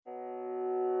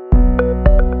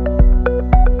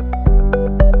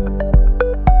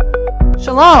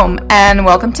Shalom, and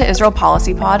welcome to Israel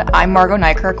Policy Pod. I'm Margot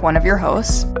Nykirk, one of your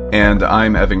hosts. And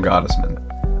I'm Evan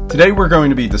Gottesman. Today we're going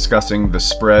to be discussing the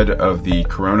spread of the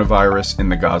coronavirus in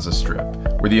the Gaza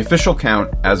Strip, where the official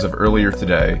count as of earlier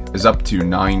today is up to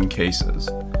 9 cases.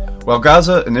 While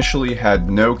Gaza initially had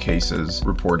no cases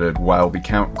reported while the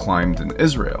count climbed in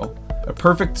Israel, a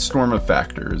perfect storm of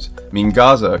factors mean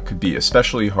Gaza could be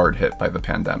especially hard hit by the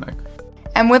pandemic.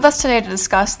 And with us today to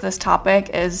discuss this topic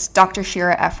is Dr.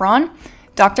 Shira Efron.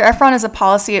 Dr. Efron is a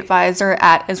policy advisor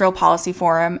at Israel Policy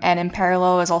Forum and in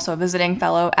parallel is also a visiting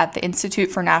fellow at the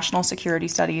Institute for National Security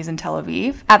Studies in Tel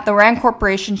Aviv. At the RAND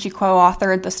Corporation, she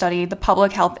co-authored the study, The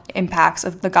Public Health Impacts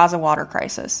of the Gaza Water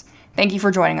Crisis. Thank you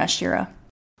for joining us, Shira.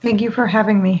 Thank you for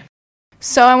having me.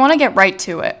 So I want to get right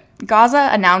to it. Gaza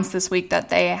announced this week that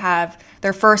they have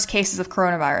their first cases of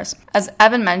coronavirus. As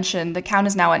Evan mentioned, the count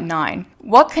is now at 9.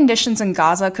 What conditions in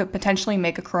Gaza could potentially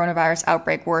make a coronavirus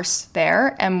outbreak worse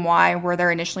there, and why were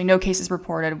there initially no cases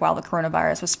reported while the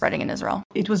coronavirus was spreading in Israel?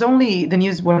 It was only, the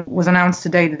news was announced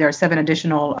today that there are 7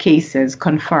 additional cases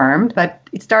confirmed, but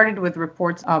it started with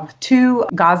reports of 2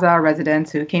 Gaza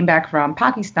residents who came back from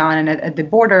Pakistan and at the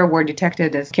border were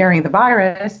detected as carrying the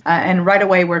virus, and right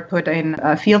away were put in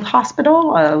a field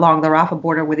hospital along the Rafah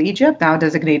border with Egypt, now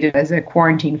designated as a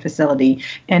quarantine facility.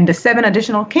 And the 7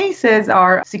 additional cases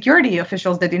are security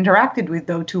officials that interacted with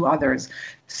those 2 others.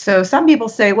 So some people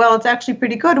say, well, it's actually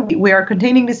pretty good. We are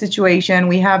containing the situation.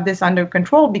 We have this under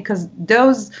control because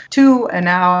those 2 and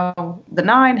now the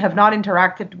 9 have not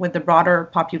interacted with the broader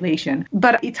population.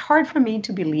 But it's hard for me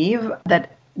to believe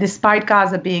that despite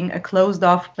Gaza being a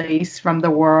closed-off place from the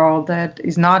world that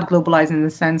is not globalized in the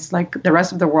sense like the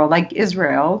rest of the world, like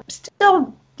Israel,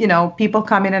 still people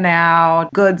come in and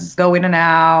out, goods go in and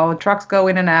out, trucks go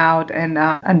in and out, and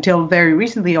until very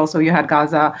recently also you had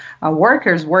Gaza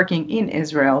workers working in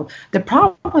Israel. The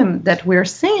problem that we're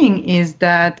seeing is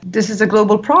that this is a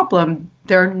global problem.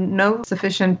 There are no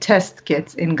sufficient test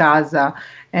kits in Gaza.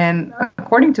 And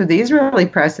according to the Israeli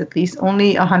press, at least,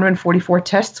 only 144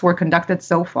 tests were conducted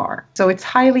so far. So it's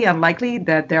highly unlikely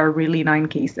that there are really 9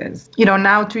 cases.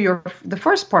 Now to the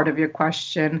first part of your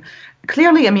question,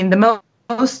 clearly, the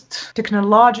most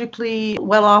technologically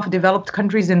well-off developed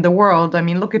countries in the world,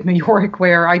 look at New York,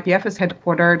 where IPF is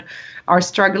headquartered, are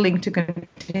struggling to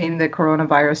contain the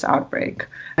coronavirus outbreak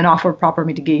and offer proper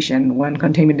mitigation when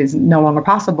containment is no longer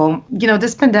possible.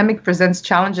 This pandemic presents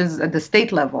challenges at the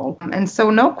state level. And so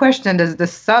no question as the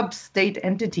sub-state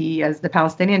entity, as the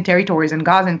Palestinian territories and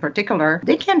Gaza in particular,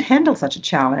 they can't handle such a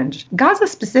challenge. Gaza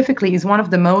specifically is one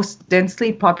of the most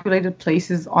densely populated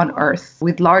places on earth,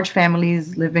 with large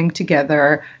families living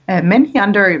together, many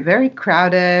under very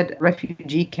crowded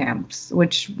refugee camps,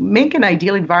 which make an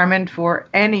ideal environment for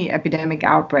any epidemic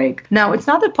outbreak. Now, it's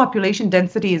not that population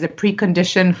density is a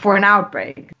precondition for an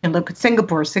outbreak. And look at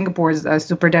Singapore. Singapore is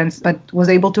super dense, but was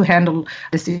able to handle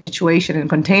the situation and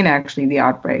contain actually the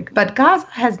outbreak. But Gaza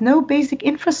has no basic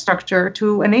infrastructure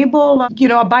to enable,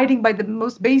 abiding by the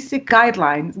most basic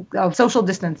guidelines of social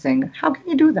distancing. How can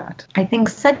you do that? I think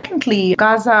secondly,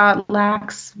 Gaza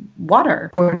lacks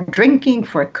water for drinking,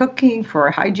 for cooking,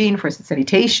 for hygiene, for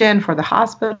sanitation, for the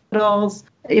hospitals.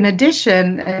 In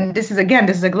addition, and this is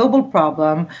a global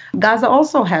problem, Gaza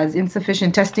also has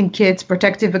insufficient testing kits,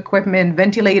 protective equipment,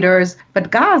 ventilators.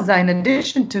 But Gaza, in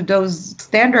addition to those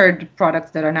standard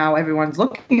products that are now everyone's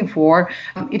looking for,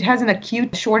 it has an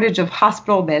acute shortage of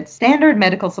hospital beds, standard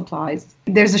medical supplies.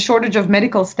 There's a shortage of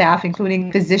medical staff,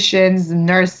 including physicians,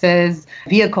 nurses,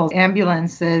 vehicles,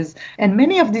 ambulances. And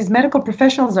many of these medical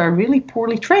professionals are really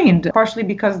poorly trained, partially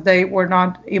because they were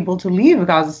not able to leave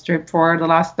Gaza Strip for the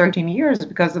last 13 years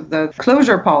because of the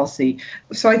closure policy.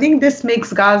 So I think this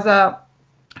makes Gaza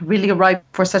really ripe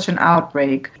for such an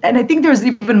outbreak. And I think there's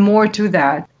even more to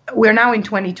that. We're now in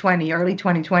 2020, early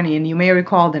 2020, and you may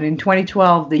recall that in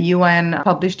 2012, the UN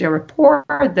published a report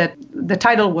that the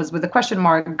title was with a question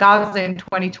mark, Gaza in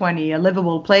 2020, a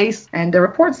livable place. And the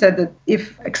report said that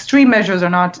if extreme measures are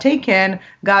not taken,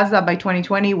 Gaza by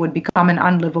 2020 would become an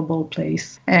unlivable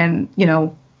place. And,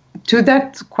 to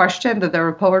that question that the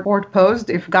report posed,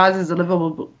 if Gaza is a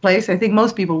livable place, I think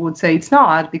most people would say it's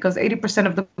not, because 80%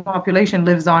 of the population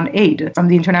lives on aid from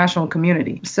the international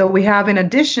community. So we have, in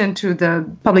addition to the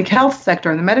public health sector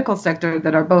and the medical sector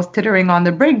that are both teetering on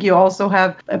the brink, you also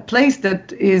have a place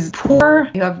that is poor.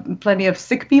 You have plenty of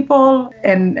sick people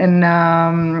and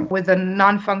with a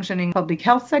non-functioning public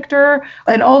health sector.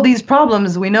 And all these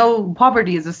problems, we know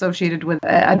poverty is associated with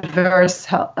adverse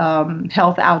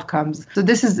health outcomes. So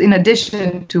this is in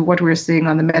addition to what we're seeing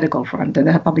on the medical front and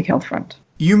the public health front.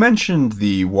 You mentioned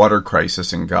the water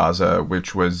crisis in Gaza,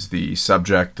 which was the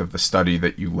subject of the study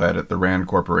that you led at the RAND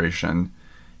Corporation.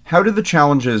 How do the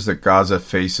challenges that Gaza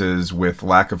faces with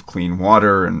lack of clean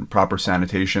water and proper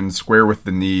sanitation square with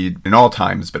the need in all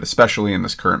times, but especially in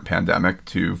this current pandemic,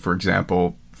 to, for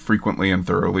example, frequently and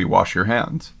thoroughly wash your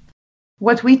hands?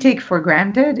 What we take for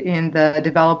granted in the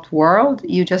developed world,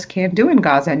 you just can't do in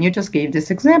Gaza. And you just gave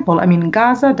this example. I mean,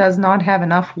 Gaza does not have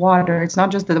enough water. It's not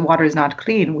just that the water is not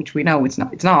clean, which we know it's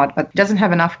not, but it doesn't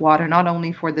have enough water, not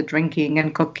only for the drinking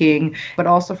and cooking, but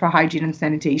also for hygiene and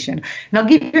sanitation. And I'll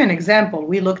give you an example.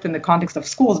 We looked in the context of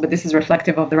schools, but this is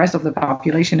reflective of the rest of the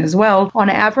population as well.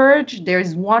 On average,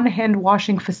 there's one hand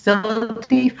washing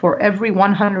facility for every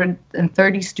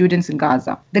 130 students in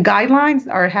Gaza. The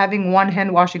guidelines are having one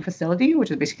hand washing facility, which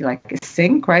is basically like a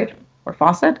sink, right, or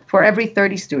faucet, for every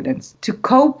 30 students. To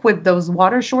cope with those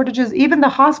water shortages, even the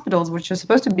hospitals, which are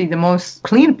supposed to be the most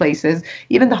clean places,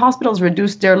 even the hospitals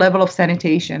reduced their level of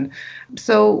sanitation.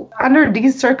 So under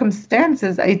these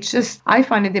circumstances, I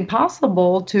find it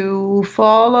impossible to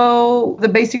follow the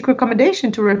basic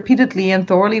recommendation to repeatedly and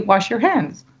thoroughly wash your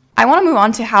hands. I want to move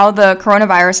on to how the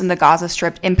coronavirus in the Gaza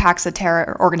Strip impacts the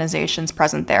terror organizations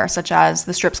present there, such as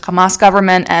the Strip's Hamas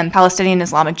government and Palestinian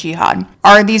Islamic Jihad.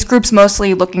 Are these groups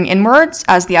mostly looking inwards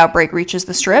as the outbreak reaches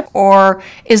the Strip, or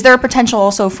is there a potential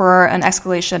also for an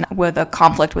escalation with a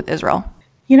conflict with Israel?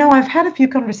 You know, I've had a few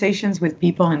conversations with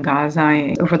people in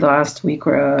Gaza over the last week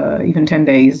or even 10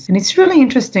 days. And it's really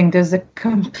interesting. There's a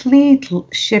complete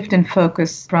shift in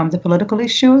focus from the political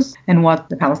issues and what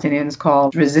the Palestinians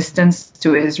call resistance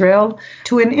to Israel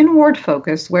to an inward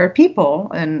focus where people,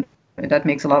 and that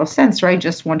makes a lot of sense, right?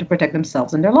 Just want to protect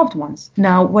themselves and their loved ones.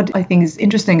 Now, what I think is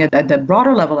interesting at the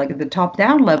broader level, like at the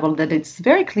top-down level, that it's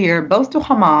very clear both to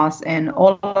Hamas and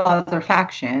all other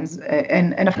factions,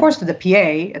 and of course to the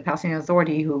PA, a Palestinian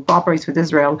Authority who cooperates with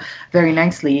Israel very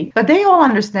nicely, but they all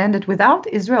understand that without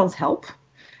Israel's help,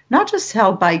 not just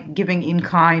help by giving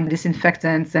in-kind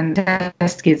disinfectants and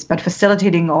test kits, but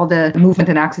facilitating all the movement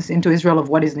and access into Israel of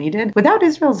what is needed. Without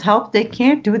Israel's help, they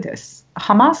can't do this.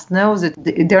 Hamas knows that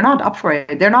they're not up for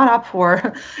it. They're not up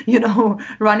for,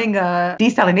 running a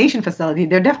desalination facility.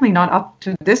 They're definitely not up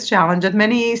to this challenge that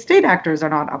many state actors are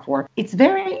not up for. It's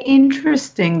very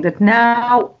interesting that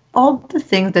now all the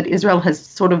things that Israel has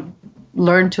sort of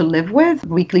learned to live with,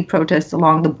 weekly protests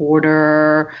along the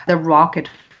border, the rocket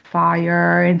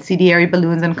fire, incendiary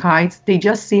balloons and kites, they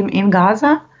just seem in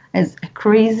Gaza as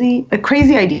crazy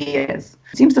ideas.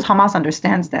 It seems that Hamas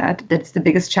understands that's the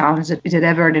biggest challenge that it had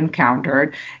ever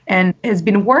encountered, and has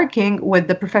been working with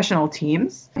the professional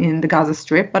teams in the Gaza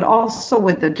Strip, but also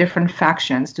with the different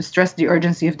factions to stress the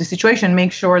urgency of the situation,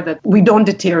 make sure that we don't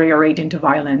deteriorate into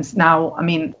violence. Now, I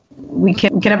mean, we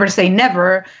can never say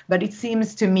never, but it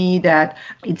seems to me that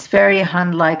it's very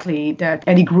unlikely that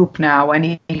any group now,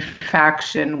 any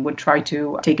faction would try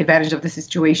to take advantage of the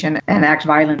situation and act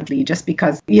violently, just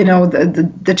because,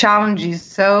 the challenge is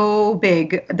so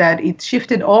big that it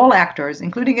shifted all actors,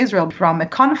 including Israel, from a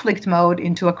conflict mode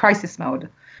into a crisis mode.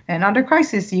 And under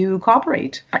crisis, you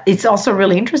cooperate. It's also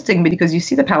really interesting because you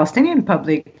see the Palestinian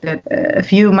public that a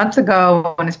few months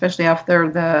ago, and especially after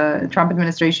the Trump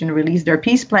administration released their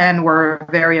peace plan, were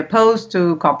very opposed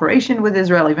to cooperation with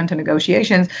Israel, even to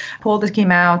negotiations. A poll that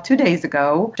came out 2 days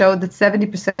ago showed that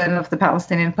 70% of the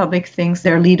Palestinian public thinks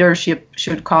their leadership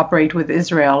should cooperate with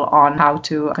Israel on how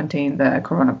to contain the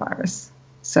coronavirus.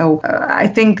 So I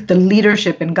think the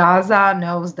leadership in Gaza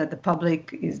knows that the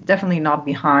public is definitely not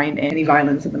behind any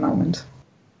violence at the moment.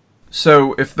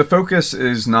 So if the focus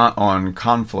is not on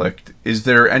conflict, is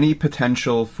there any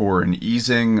potential for an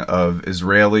easing of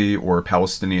Israeli or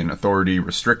Palestinian Authority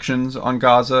restrictions on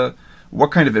Gaza?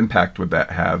 What kind of impact would that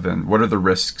have, and what are the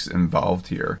risks involved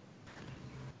here?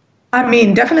 I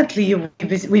mean, definitely,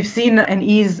 we've seen an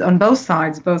ease on both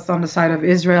sides, both on the side of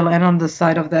Israel and on the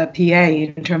side of the PA,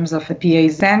 in terms of the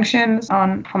PA's sanctions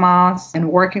on Hamas and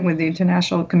working with the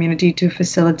international community to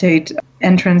facilitate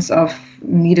entrance of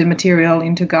needed material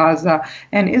into Gaza,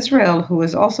 and Israel, who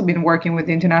has also been working with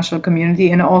the international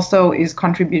community and also is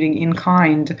contributing in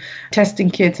kind testing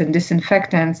kits and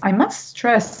disinfectants. I must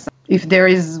stress, if there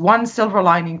is one silver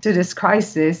lining to this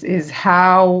crisis, is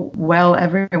how well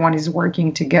everyone is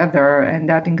working together, and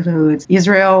that includes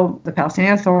Israel, the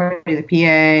Palestinian Authority, the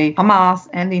PA, Hamas,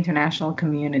 and the international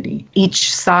community.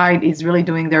 Each side is really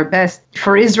doing their best.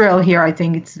 For Israel here, I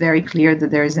think it's very clear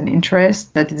that there is an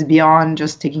interest that is beyond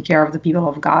just taking care of the people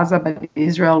of Gaza, but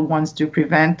Israel wants to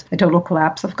prevent a total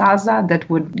collapse of Gaza that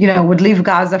would leave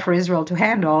Gaza for Israel to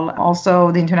handle.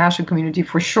 Also, the international community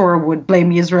for sure would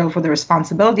blame Israel for the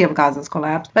responsibility of Gaza's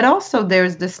collapse. But also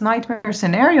there's this nightmare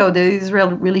scenario that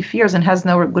Israel really fears and has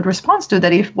no good response to,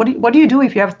 that what do you do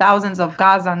if you have thousands of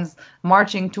Gazans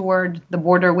marching toward the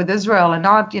border with Israel and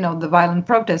not, the violent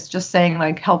protests, just saying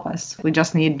like, help us. We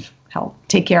just need help.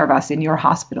 Take care of us in your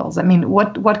hospitals. I mean,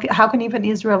 how can even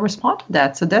Israel respond to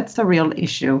that? So that's a real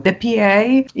issue. The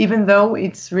PA, even though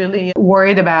it's really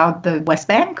worried about the West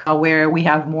Bank, where we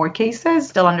have more cases,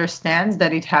 still understands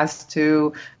that it has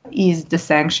to ease the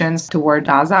sanctions toward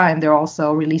Gaza, and they're also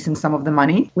releasing some of the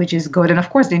money, which is good. And of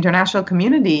course, the international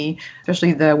community,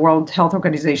 especially the World Health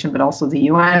Organization, but also the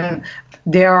UN,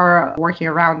 they are working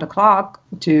around the clock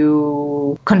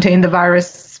to contain the virus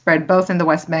spread both in the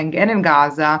West Bank and in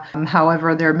Gaza.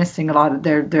 However, they're missing a lot.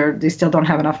 They still don't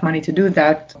have enough money to do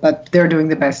that, but they're doing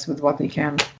the best with what they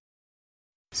can.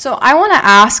 So I want to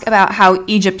ask about how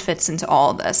Egypt fits into all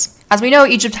of this. As we know,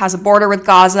 Egypt has a border with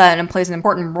Gaza and it plays an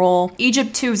important role.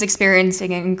 Egypt, too, is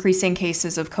experiencing increasing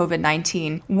cases of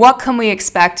COVID-19. What can we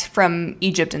expect from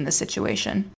Egypt in this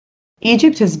situation?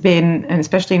 Egypt has been, and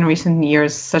especially in recent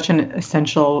years, such an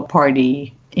essential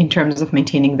party in terms of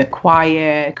maintaining the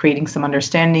quiet, creating some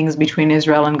understandings between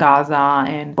Israel and Gaza,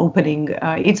 and opening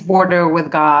its border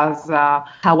with Gaza.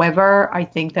 However, I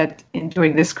think that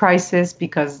during this crisis,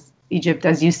 because Egypt,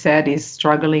 as you said, is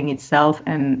struggling itself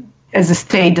and as a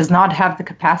state does not have the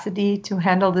capacity to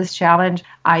handle this challenge,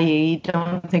 I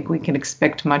don't think we can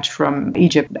expect much from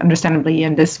Egypt, understandably,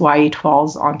 and this is why it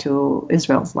falls onto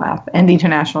Israel's lap and the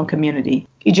international community.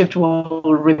 Egypt will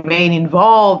remain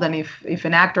involved, and if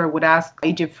an actor would ask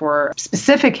Egypt for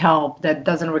specific help that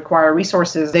doesn't require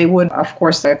resources, they would, of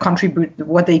course, contribute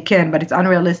what they can, but it's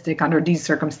unrealistic under these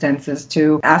circumstances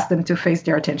to ask them to face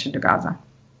their attention to Gaza.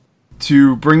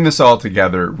 To bring this all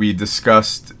together, we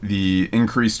discussed the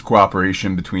increased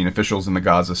cooperation between officials in the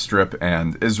Gaza Strip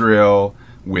and Israel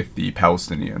with the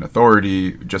Palestinian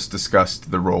Authority, just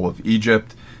discussed the role of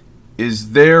Egypt.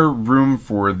 Is there room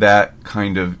for that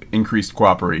kind of increased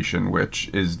cooperation,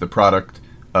 which is the product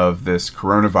of this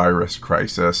coronavirus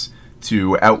crisis,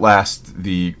 to outlast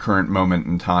the current moment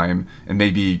in time and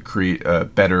maybe create a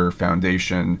better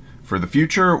foundation for the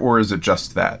future? Or is it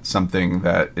just that, something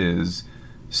that is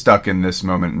stuck in this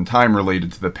moment in time related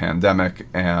to the pandemic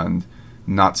and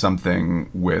not something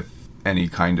with any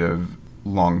kind of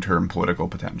long-term political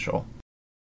potential?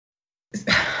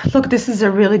 Look, this is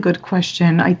a really good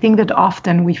question. I think that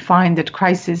often we find that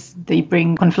crises, they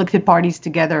bring conflicted parties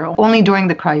together only during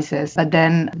the crisis, but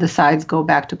then the sides go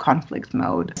back to conflict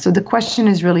mode. So the question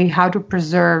is really how to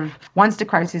preserve, once the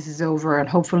crisis is over and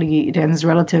hopefully it ends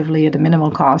relatively at a minimal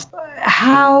cost,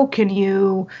 how can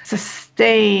you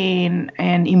sustain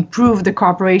and improve the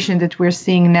cooperation that we're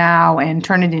seeing now and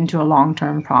turn it into a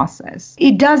long-term process?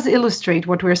 It does illustrate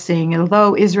what we're seeing,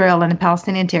 although Israel and the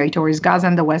Palestinian territories, Gaza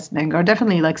and the West Bank, are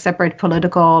definitely like separate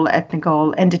political,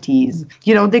 ethnical entities.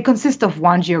 They consist of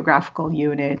one geographical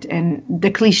unit, and the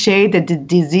cliche that the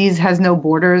disease has no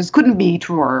borders couldn't be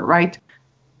truer, right?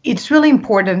 It's really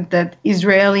important that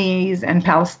Israelis and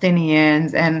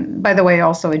Palestinians, and by the way,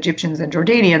 also Egyptians and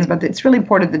Jordanians, but it's really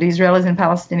important that Israelis and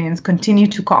Palestinians continue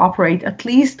to cooperate at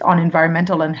least on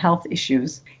environmental and health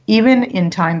issues, even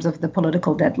in times of the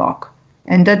political deadlock.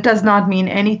 And that does not mean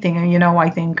anything. I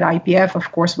think IPF,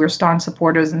 of course, we're staunch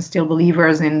supporters and still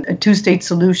believers in a two-state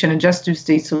solution, a just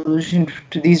two-state solution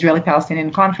to the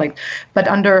Israeli-Palestinian conflict. But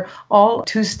under all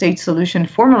two-state solution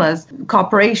formulas,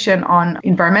 cooperation on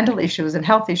environmental issues and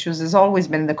health issues has always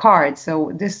been in the cards.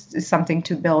 So this is something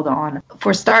to build on.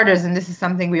 For starters, and this is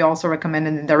something we also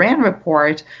recommended in the RAND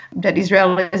report, that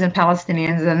Israelis and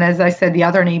Palestinians, and as I said, the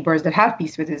other neighbors that have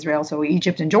peace with Israel, so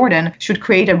Egypt and Jordan, should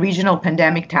create a regional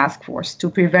pandemic task force to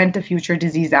prevent a future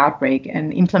disease outbreak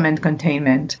and implement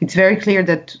containment. It's very clear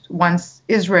that once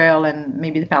Israel and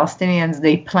maybe the Palestinians,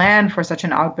 they plan for such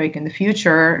an outbreak in the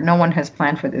future, no one has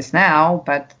planned for this now,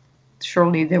 but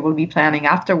surely they will be planning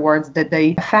afterwards, that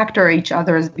they factor each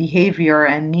other's behavior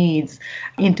and needs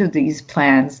into these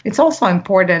plans. It's also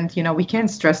important, we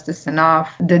can't stress this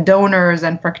enough, the donors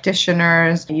and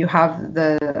practitioners, you have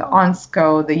the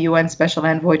UNSCO, the UN Special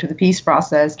Envoy to the peace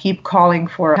process, keep calling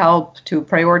for help to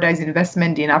prioritize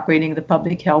investment in upgrading the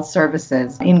public health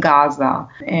services in Gaza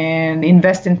and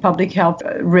invest in public health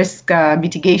risk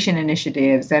mitigation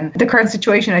initiatives. And the current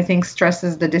situation, I think,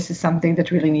 stresses that this is something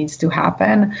that really needs to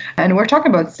happen. And we're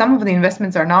talking about some of the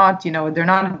investments are not, they're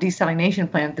not a desalination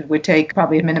plant that would take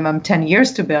probably a minimum 10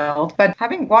 years to build. But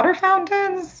having water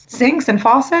fountains, sinks and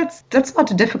faucets, that's not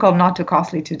too difficult, not too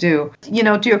costly to do.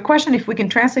 To your question, if we can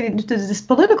translate it into this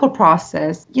political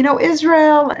process,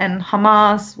 Israel and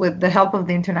Hamas, with the help of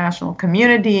the international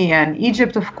community and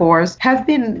Egypt, of course, have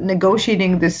been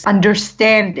negotiating this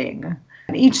understanding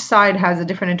And each side has a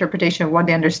different interpretation of what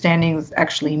the understandings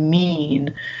actually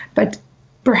mean. But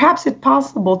perhaps it's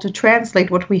possible to translate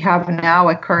what we have now,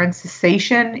 a current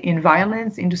cessation in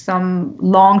violence, into some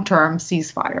long-term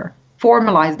ceasefire.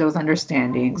 Formalize those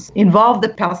understandings, involve the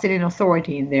Palestinian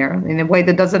Authority in there in a way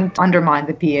that doesn't undermine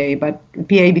the PA, but the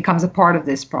PA becomes a part of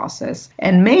this process.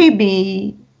 And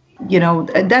maybe,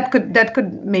 that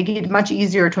could make it much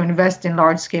easier to invest in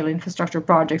large-scale infrastructure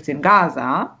projects in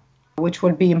Gaza, which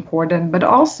would be important. But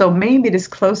also maybe this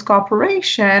close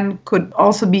cooperation could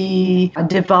also be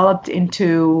developed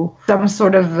into some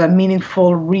sort of a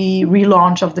meaningful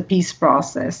relaunch of the peace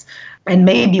process. And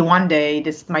maybe one day,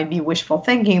 this might be wishful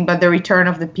thinking, but the return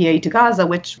of the PA to Gaza,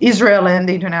 which Israel and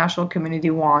the international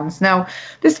community wants. Now,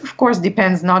 this, of course,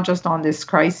 depends not just on this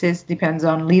crisis, depends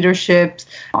on leadership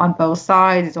on both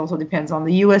sides. It also depends on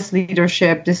the U.S.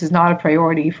 leadership. This is not a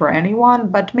priority for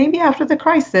anyone, but maybe after the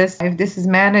crisis, if this is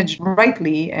managed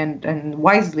rightly and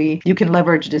wisely, you can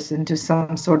leverage this into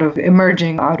some sort of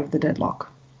emerging out of the deadlock.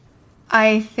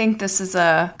 I think this is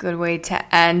a good way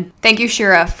to end. Thank you,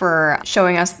 Shira, for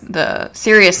showing us the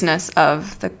seriousness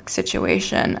of the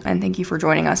situation, and thank you for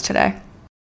joining us today.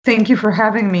 Thank you for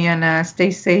having me, and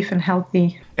stay safe and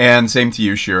healthy. And same to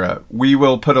you, Shira. We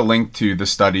will put a link to the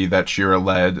study that Shira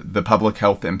led, The Public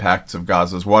Health Impacts of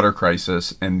Gaza's Water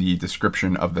Crisis, in the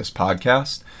description of this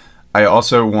podcast. I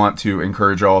also want to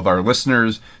encourage all of our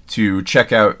listeners to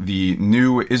check out the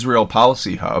new Israel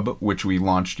Policy Hub, which we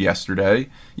launched yesterday.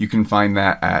 You can find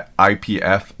that at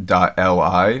ipf.li/hub.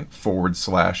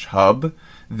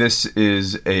 This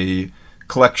is a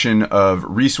collection of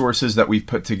resources that we've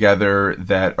put together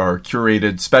that are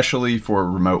curated specially for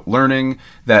remote learning.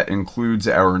 That includes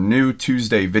our new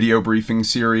Tuesday video briefing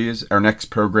series. Our next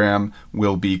program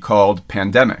will be called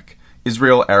Pandemic: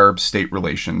 Israel-Arab State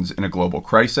Relations in a Global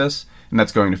Crisis, and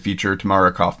that's going to feature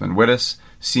Tamara Kaufman-Wittes,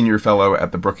 Senior Fellow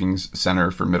at the Brookings Center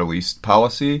for Middle East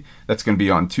Policy. That's going to be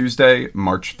on Tuesday,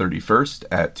 March 31st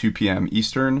at 2 p.m.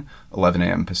 Eastern, 11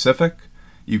 a.m. Pacific.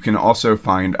 You can also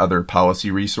find other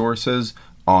policy resources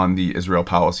on the Israel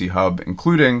Policy Hub,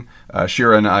 including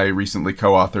Shira and I recently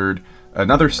co-authored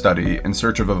another study in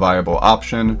search of a viable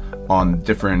option on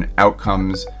different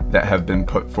outcomes that have been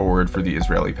put forward for the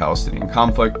Israeli-Palestinian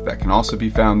conflict. That can also be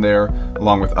found there,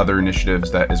 along with other initiatives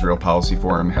that Israel Policy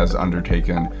Forum has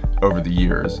undertaken over the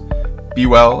years. Be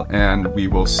well, and we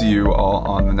will see you all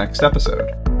on the next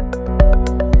episode.